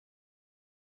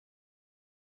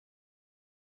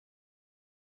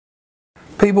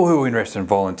People who are interested in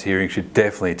volunteering should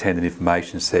definitely attend an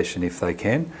information session if they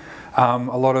can.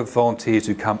 A lot of volunteers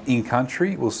who come in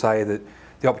country will say that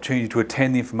the opportunity to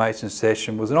attend the information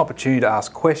session was an opportunity to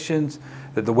ask questions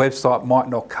that the website might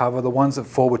not cover, the ones that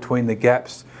fall between the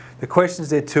gaps, the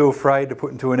questions they're too afraid to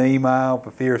put into an email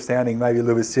for fear of sounding maybe a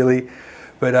little bit silly.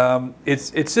 But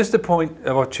it's just a point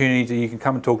of opportunity that you can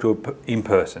come and talk to in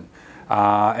person.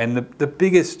 And the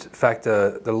biggest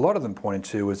factor that a lot of them pointed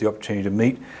to was the opportunity to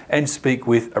meet and speak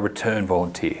with a return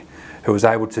volunteer who was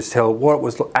able to tell what it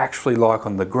was actually like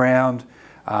on the ground.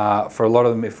 For a lot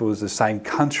of them, if it was the same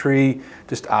country,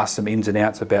 just ask some ins and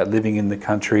outs about living in the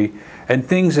country and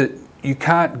things that you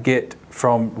can't get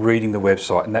from reading the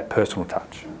website and that personal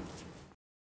touch.